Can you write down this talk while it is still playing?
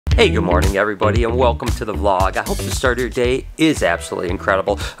Hey, good morning everybody and welcome to the vlog. I hope the start of your day is absolutely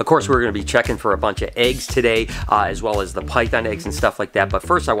incredible. Of course, we're going to be checking for a bunch of eggs today, as well as the python eggs and stuff like that. But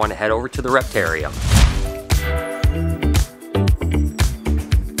first, I want to head over to the reptarium.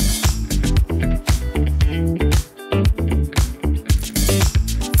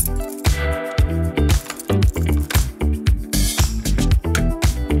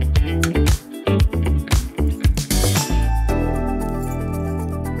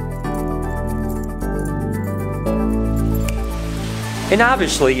 And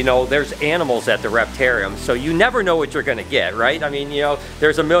obviously, you know, there's animals at the reptarium, so you never know what you're going to get, right? I mean, you know,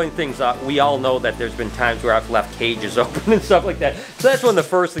 there's a million things. We all know that there's been times where I've left cages open and stuff like that. So that's one of the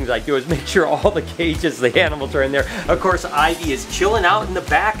first things I do is make sure all the cages, the animals are in there. Of course, Ivy is chilling out in the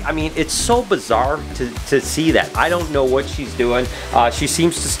back. I mean, it's so bizarre to see that. I don't know what she's doing. She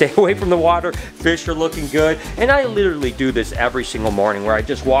seems to stay away from the water. Fish are looking good. And I literally do this every single morning where I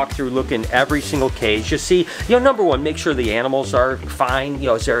just walk through, look in every single cage. Just see, you know, number one, make sure the animals are fine. You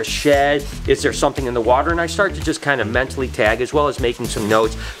know, is there a shed? Is there something in the water? And I start to just kind of mentally tag, as well as making some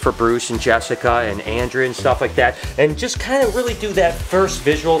notes for Bruce and Jessica and Andrea and stuff like that, and just kind of really do that first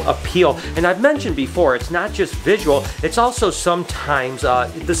visual appeal. And I've mentioned before, it's not just visual, it's also sometimes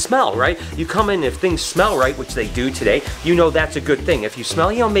the smell, right? You come in, if things smell right, which they do today, you know that's a good thing. If you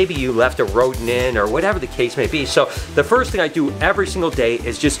smell, you know, maybe you left a rodent in or whatever the case may be. So the first thing I do every single day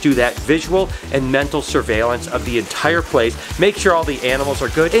is just do that visual and mental surveillance of the entire place, make sure all the animals are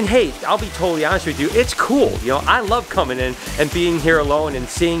good. And hey, I'll be totally honest with you, it's cool. You know, I love coming in and being here alone and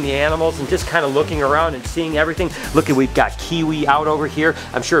seeing the animals and just kind of looking around and seeing everything. Look, at we've got Kiwi out over here.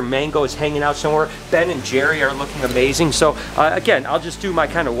 I'm sure Mango is hanging out somewhere. Ben and Jerry are looking amazing. So again, I'll just do my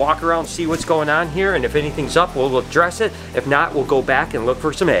kind of walk around, see what's going on here, and if anything's up, we'll address it. If not, we'll go back and look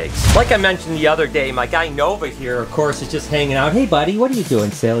for some eggs. Like I mentioned the other day, my guy Nova here, of course, is just hanging out. Hey buddy, what are you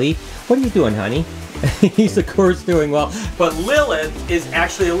doing, silly? What are you doing, honey? He's of course doing well, but Lilith is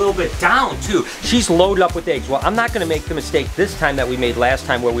actually a little bit down too. She's loaded up with eggs. Well, I'm not going to make the mistake this time that we made last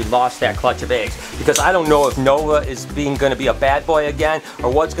time where we lost that clutch of eggs, because I don't know if Nova is going to be a bad boy again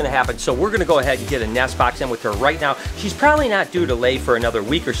or what's going to happen. So we're going to go ahead and get a nest box in with her right now. She's probably not due to lay for another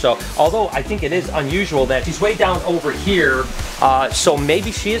week or so, although I think it is unusual that she's way down over here. So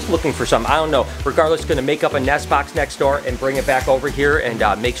maybe she is looking for some. I don't know. Regardless, going to make up a nest box next door and bring it back over here and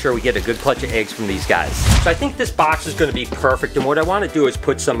make sure we get a good clutch of eggs from these guys. So I think this box is going to be perfect, and what I want to do is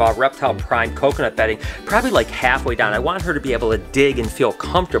put some Reptile Prime coconut bedding probably like halfway down. I want her to be able to dig and feel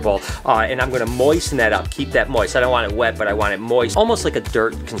comfortable, and I'm going to moisten that up, keep that moist. I don't want it wet, but I want it moist, almost like a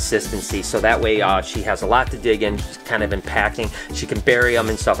dirt consistency, so that way she has a lot to dig in, kind of impacting. She can bury them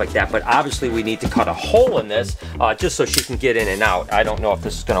and stuff like that, but obviously we need to cut a hole in this just so she can get in and out. I don't know if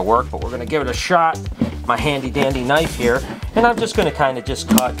this is going to work, but we're going to give it a shot. My handy dandy knife here, and I'm just going to kind of just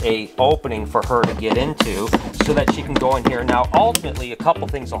cut a opening for her to get into so that she can go in here. Now ultimately a couple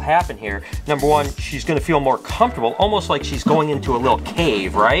things will happen here. Number one, she's going to feel more comfortable, almost like she's going into a little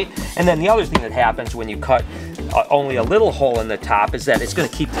cave, right? And then the other thing that happens when you cut only a little hole in the top is that it's going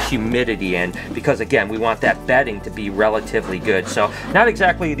to keep the humidity in, because again, we want that bedding to be relatively good. So not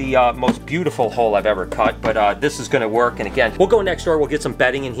exactly the most beautiful hole I've ever cut, but this is going to work. And again, we'll go next door, we'll get some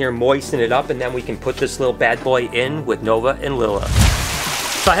bedding in here, moisten it up, and then we can put this little bad boy in with Nova and Lilith.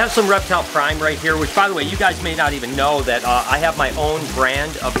 So I have some Reptile Prime right here, which by the way, you guys may not even know that I have my own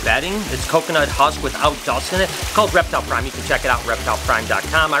brand of bedding. It's coconut husk without dust in it. It's called Reptile Prime. You can check it out,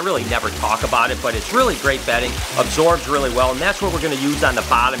 reptileprime.com. I really never talk about it, but it's really great bedding, absorbs really well, and that's what we're going to use on the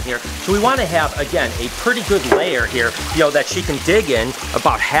bottom here. So we want to have, again, a pretty good layer here, you know, that she can dig in,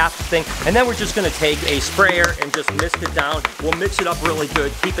 about half the thing, and then we're just going to take a sprayer and just mist it down. We'll mix it up really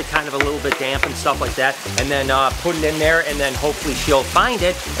good, keep it kind of a little bit damp and stuff like that, and then put it in there, and then hopefully she'll find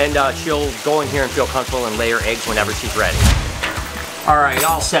it, and she'll go in here and feel comfortable and lay her eggs whenever she's ready. All right,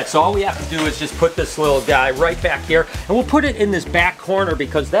 all set. So all we have to do is just put this little guy right back here, and we'll put it in this back corner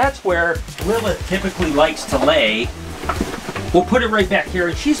because that's where Lilith typically likes to lay. We'll put it right back here,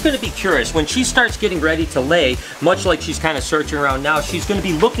 and she's going to be curious. When she starts getting ready to lay, much like she's kind of searching around now, she's going to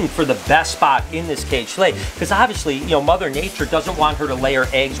be looking for the best spot in this cage to lay, because obviously, you know, Mother Nature doesn't want her to lay her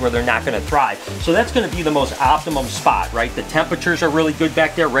eggs where they're not going to thrive. So that's going to be the most optimum spot, right? The temperatures are really good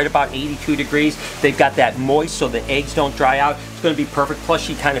back there, right about 82 degrees. They've got that moist so the eggs don't dry out. It's going to be perfect. Plus,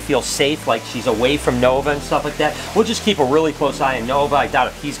 she kind of feels safe, like she's away from Nova and stuff like that. We'll just keep a really close eye on Nova. I doubt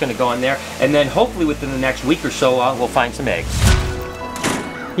if he's going to go in there. And then hopefully within the next week or so, we'll find some eggs.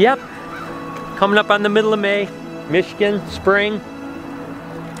 Yep, coming up on the middle of May, Michigan, spring,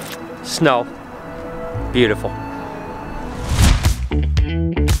 snow, beautiful.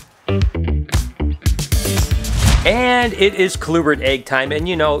 And it is Kluivert egg time, and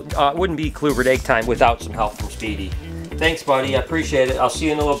you know, it wouldn't be Kluivert egg time without some help from Speedy. Thanks, buddy. I appreciate it. I'll see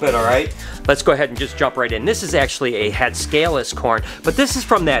you in a little bit, all right? Let's go ahead and just jump right in. This is actually a head scaleless corn, but this is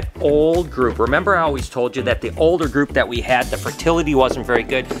from that old group. Remember I always told you that the older group that we had, the fertility wasn't very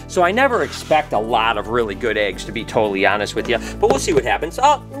good, so I never expect a lot of really good eggs, to be totally honest with you. But we'll see what happens.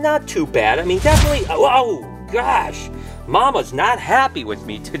 Oh, not too bad. I mean, definitely, oh gosh. Mama's not happy with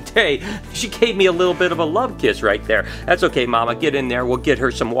me today. She gave me a little bit of a love kiss right there. That's okay, Mama. Get in there. We'll get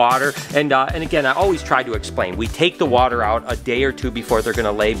her some water. And again, I always try to explain. We take the water out a day or two before they're going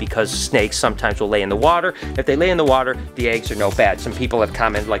to lay because snakes sometimes will lay in the water. If they lay in the water, the eggs are no bad. Some people have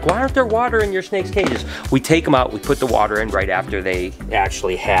commented like, why aren't there water in your snake's cages? We take them out. We put the water in right after they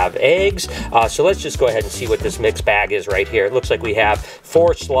actually have eggs. So let's just go ahead and see what this mixed bag is right here. It looks like we have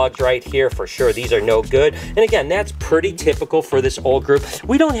 4 slugs right here for sure. These are no good. And again, that's pretty typical for this old group.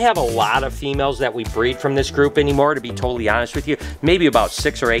 We don't have a lot of females that we breed from this group anymore, to be totally honest with you. Maybe about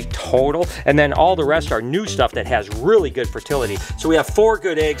 6 or 8 total, and then all the rest are new stuff that has really good fertility. So we have 4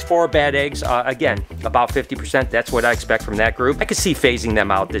 good eggs, 4 bad eggs. Again, about 50%. That's what I expect from that group. I could see phasing them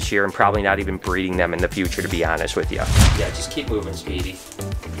out this year and probably not even breeding them in the future, to be honest with you. Yeah, just keep moving, Speedy.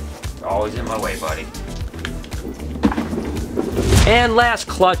 You're always in my way, buddy. And last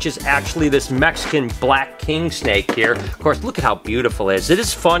clutch is actually this Mexican black king snake here. Of course, look at how beautiful it is. It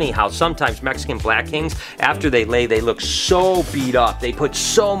is funny how sometimes Mexican black kings, after they lay, they look so beat up. They put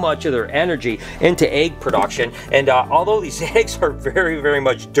so much of their energy into egg production. And although these eggs are very, very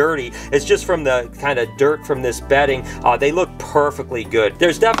much dirty, it's just from the kind of dirt from this bedding, they look perfectly good.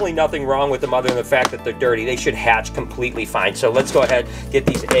 There's definitely nothing wrong with them other than the fact that they're dirty. They should hatch completely fine. So let's go ahead, get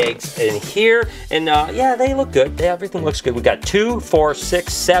these eggs in here. And yeah, they look good. Everything looks good. We got 2, 4,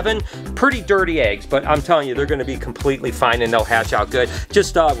 6, 7 pretty dirty eggs, but I'm telling you, they're going to be completely fine and they'll hatch out good.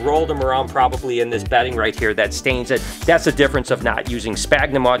 Just roll them around probably in this bedding right here that stains it. That's the difference of not using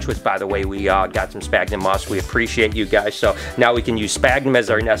sphagnum mulch, which by the way, we got some sphagnum moss. We appreciate you guys, so now we can use sphagnum as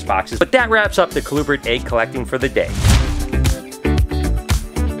our nest boxes. But that wraps up the Kluivert egg collecting for the day.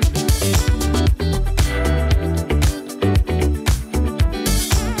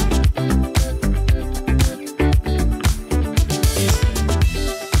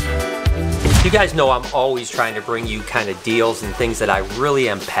 You guys know I'm always trying to bring you kind of deals and things that I really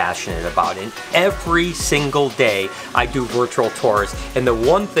am passionate about. And every single day I do virtual tours. And the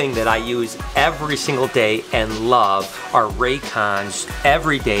one thing that I use every single day and love are Raycon's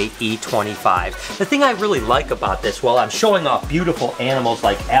Everyday E25. The thing I really like about this, while I'm showing off beautiful animals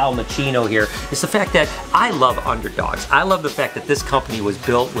like Al Macino here, is the fact that I love underdogs. I love the fact that this company was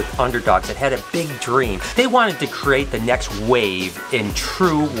built with underdogs that had a big dream. They wanted to create the next wave in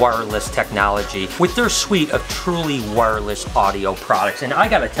true wireless technology with their suite of truly wireless audio products. And I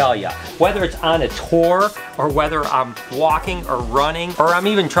gotta tell you, whether it's on a tour or whether I'm walking or running or I'm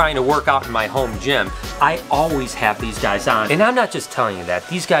even trying to work out in my home gym, I always have these guys on. And I'm not just telling you that.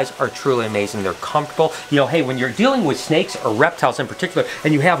 These guys are truly amazing. They're comfortable. You know, hey, when you're dealing with snakes or reptiles in particular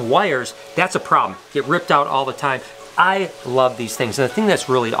and you have wires, that's a problem. Get ripped out all the time. I love these things, and the thing that's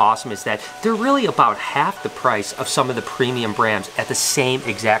really awesome is that they're really about half the price of some of the premium brands at the same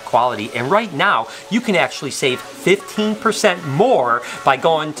exact quality. And right now, you can actually save 15% more by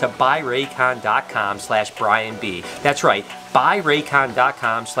going to buyraycon.com/BrianB. That's right,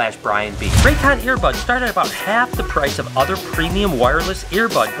 buyraycon.com/BrianB. Raycon earbuds start at about half the price of other premium wireless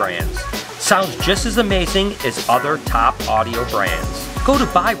earbud brands. Sounds just as amazing as other top audio brands. Go to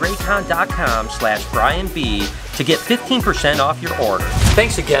buyraycon.com/BrianB to get 15% off your order.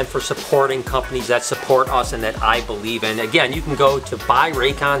 Thanks again for supporting companies that support us and that I believe in. Again, you can go to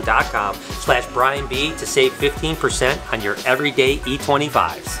buyraycon.com/BrianB to save 15% on your everyday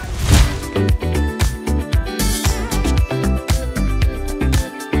E25s.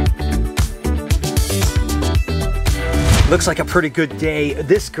 Looks like a pretty good day.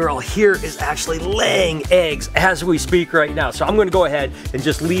 This girl here is actually laying eggs as we speak right now. So I'm gonna go ahead and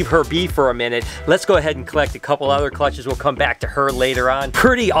just leave her be for a minute. Let's go ahead and collect a couple other clutches. We'll come back to her later on.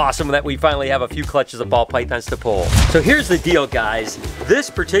 Pretty awesome that we finally have a few clutches of ball pythons to pull. So here's the deal, guys. This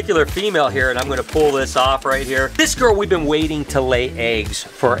particular female here, and I'm gonna pull this off right here. This girl, we've been waiting to lay eggs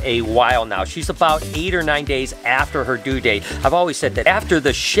for a while now. She's about 8 or 9 days after her due date. I've always said that after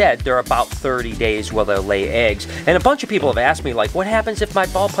the shed, they're about 30 days where they'll lay eggs. And a bunch of people people have asked me, like, what happens if my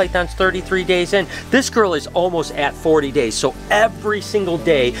ball python's 33 days in? This girl is almost at 40 days. So every single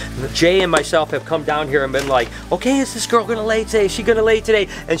day, Jay and myself have come down here and been like, okay, is this girl gonna lay today? Is she gonna lay today?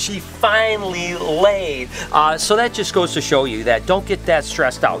 And she finally laid. So that just goes to show you that don't get that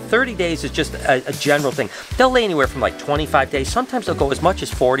stressed out. 30 days is just a general thing. They'll lay anywhere from like 25 days. Sometimes they'll go as much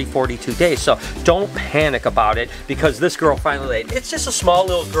as 40, 42 days. So don't panic about it because this girl finally laid. It's just a small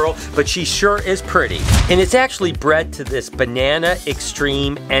little girl, but she sure is pretty. And it's actually bred to this Banana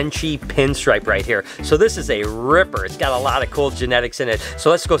Extreme Enchi pinstripe right here. So this is a ripper. It's got a lot of cool genetics in it. So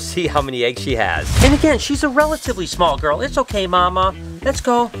let's go see how many eggs she has. And again, she's a relatively small girl. It's okay, mama. Let's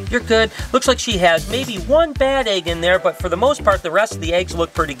go. You're good. Looks like she has maybe one bad egg in there, but for the most part, the rest of the eggs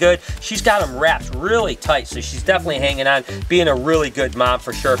look pretty good. She's got them wrapped really tight, so she's definitely hanging on, being a really good mom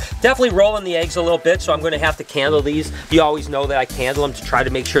for sure. Definitely rolling the eggs a little bit, so I'm going to have to candle these. You always know that I candle them to try to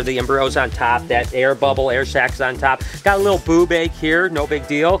make sure the embryo's on top, that air bubble, air sac's on top. Got a little boob egg here, no big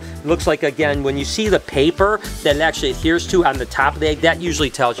deal. It looks like, again, when you see the paper that it actually adheres to on the top of the egg, that usually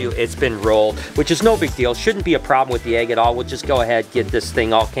tells you it's been rolled, which is no big deal. Shouldn't be a problem with the egg at all. We'll just go ahead, get this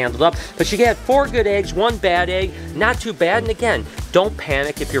thing all candled up. But she had 4 good eggs, 1 bad egg, not too bad. And again, don't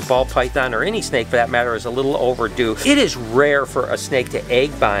panic if your ball python or any snake for that matter is a little overdue. It is rare for a snake to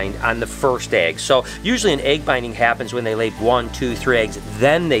egg bind on the first egg. So usually an egg binding happens when they lay 1, 2, 3 eggs,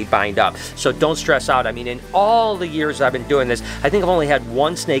 then they bind up. So don't stress out. I mean, in all the years I've been doing this, I think I've only had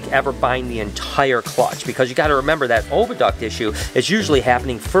 1 snake ever bind the entire clutch, because you got to remember that oviduct issue is usually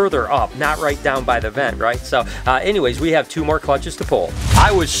happening further up, not right down by the vent, right? So anyways, we have 2 more clutches to pull.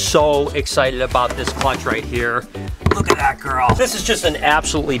 I was so excited about this clutch right here. Look at that girl. This is just an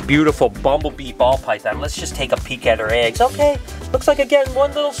absolutely beautiful bumblebee ball python. Let's just take a peek at her eggs. Okay, looks like, again,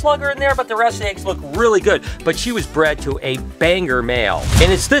 1 little slugger in there, but the rest of the eggs look really good. But she was bred to a banger male.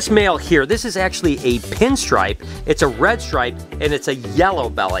 And it's this male here. This is actually a pinstripe. It's a red stripe, and it's a yellow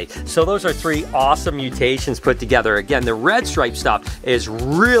belly. So those are 3 awesome mutations put together. Again, the red stripe stuff is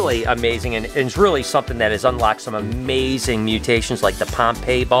really amazing, and it's really something that has unlocked some amazing mutations like the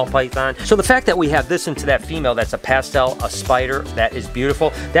Pompeii ball python. So the fact that we have this into that female that's a pastel, a spider, that is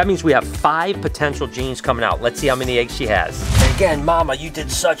beautiful. That means we have 5 potential genes coming out. Let's see how many eggs she has. And again, mama, you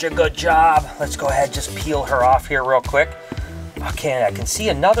did such a good job. Let's go ahead and just peel her off here real quick. Okay, I can see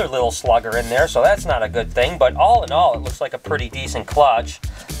another little slugger in there, so that's not a good thing, but all in all, it looks like a pretty decent clutch.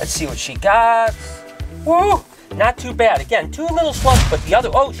 Let's see what she got. Woo! Not too bad. Again, 2 little slugs, but the other,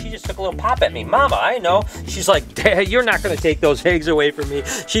 oh, she just took a little pop at me. Mama, I know. She's like, Dad, you're not going to take those eggs away from me.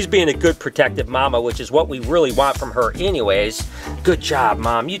 She's being a good protective mama, which is what we really want from her anyways. Good job,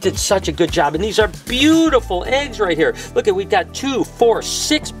 Mom. You did such a good job. And these are beautiful eggs right here. Look at, we've got 2, 4,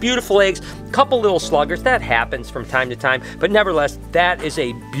 6 beautiful eggs. Couple little sluggers. That happens from time to time. But nevertheless, that is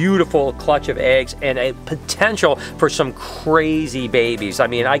a beautiful clutch of eggs and a potential for some crazy babies. I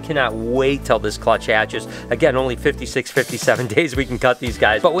mean, I cannot wait till this clutch hatches. Again, only 56, 57 days we can cut these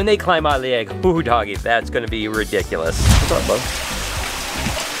guys. But when they climb out of the egg, ooh, doggy, that's going to be ridiculous. What's up, bud?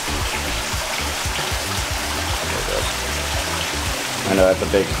 I know that's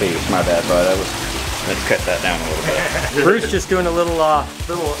a big piece. My bad, bud. Let's cut that down a little bit. Bruce just doing a little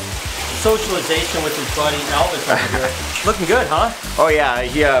socialization with his buddy Elvis over here. Looking good, huh? Oh yeah,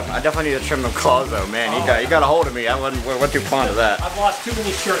 I definitely need to trim them claws though, man. You got a hold of me. I wasn't too fond of that. I've lost too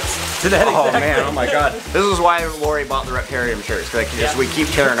many shirts to that exact man, thing. oh my god. This is why Lori bought the Reptarium shirts, because we keep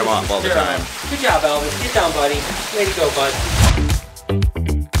tearing them off all the time. Good job, Elvis. Get down, buddy. Way to go, bud.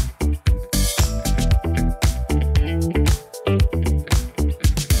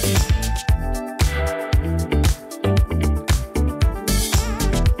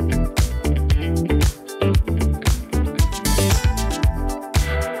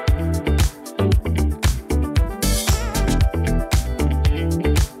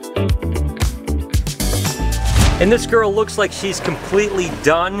 And this girl looks like she's completely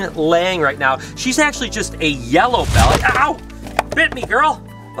done laying right now. She's actually just a yellow belly. Ow! Bit me, girl.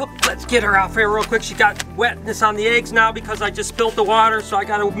 Oh, let's get her out here real quick. She got wetness on the eggs now because I just spilled the water, so I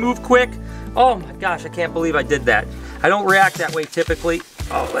gotta move quick. Oh my gosh, I can't believe I did that. I don't react that way typically.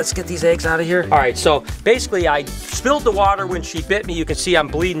 Oh, let's get these eggs out of here. All right, so basically I spilled the water when she bit me. You can see I'm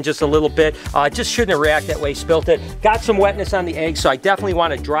bleeding just a little bit. Just shouldn't have reacted that way, spilt it. Got some wetness on the eggs, so I definitely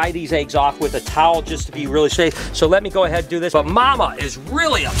want to dry these eggs off with a towel just to be really safe. So let me go ahead and do this. But Mama is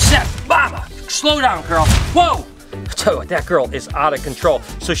really upset. Mama, slow down, girl. Whoa! I tell you what, that girl is out of control.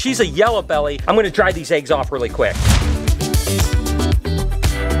 So she's a yellow belly. I'm gonna dry these eggs off really quick.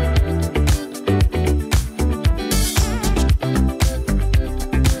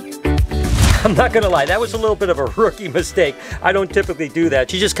 I'm not gonna lie, that was a little bit of a rookie mistake. I don't typically do that.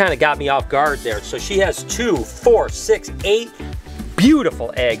 She just kind of got me off guard there. So she has 2, 4, 6, 8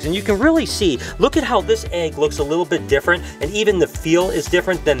 beautiful eggs, and you can really see, look at how this egg looks a little bit different, and even the feel is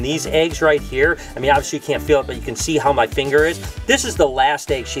different than these eggs right here. I mean, obviously you can't feel it, but you can see how my finger is. This is the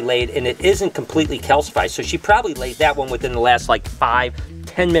last egg she laid, and it isn't completely calcified, so she probably laid that one within the last like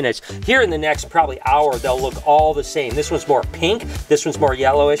 5-10 minutes. Here in the next probably hour, they'll look all the same. This one's more pink, this one's more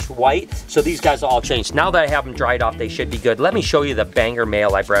yellowish white, so these guys will all change. Now that I have them dried off, they should be good. Let me show you the banger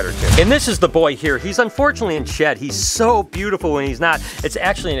male I bred her to. And this is the boy here. He's unfortunately in shed. He's so beautiful when he's not. It's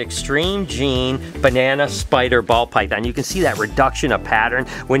actually an extreme gene banana spider ball python. You can see that reduction of pattern.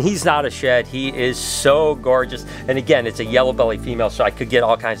 When he's not a shed, he is so gorgeous. And again, it's a yellow belly female, so I could get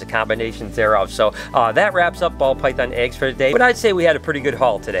all kinds of combinations thereof. So that wraps up ball python eggs for today. But I'd say we had a pretty good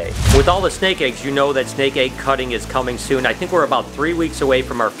haul today. With all the snake eggs, you know that snake egg cutting is coming soon. I think we're about 3 weeks away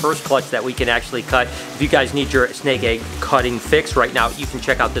from our first clutch that we can actually cut. If you guys need your snake egg cutting fix right now, you can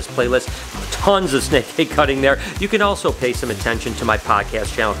check out this playlist. Tons of snake egg cutting there. You can also pay some attention to my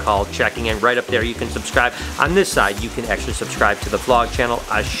podcast channel called Checking In. Right up there, you can subscribe. On this side, you can actually subscribe to the vlog channel.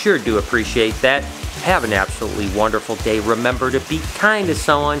 I sure do appreciate that. Have an absolutely wonderful day. Remember to be kind to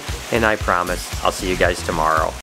someone, and I promise I'll see you guys tomorrow.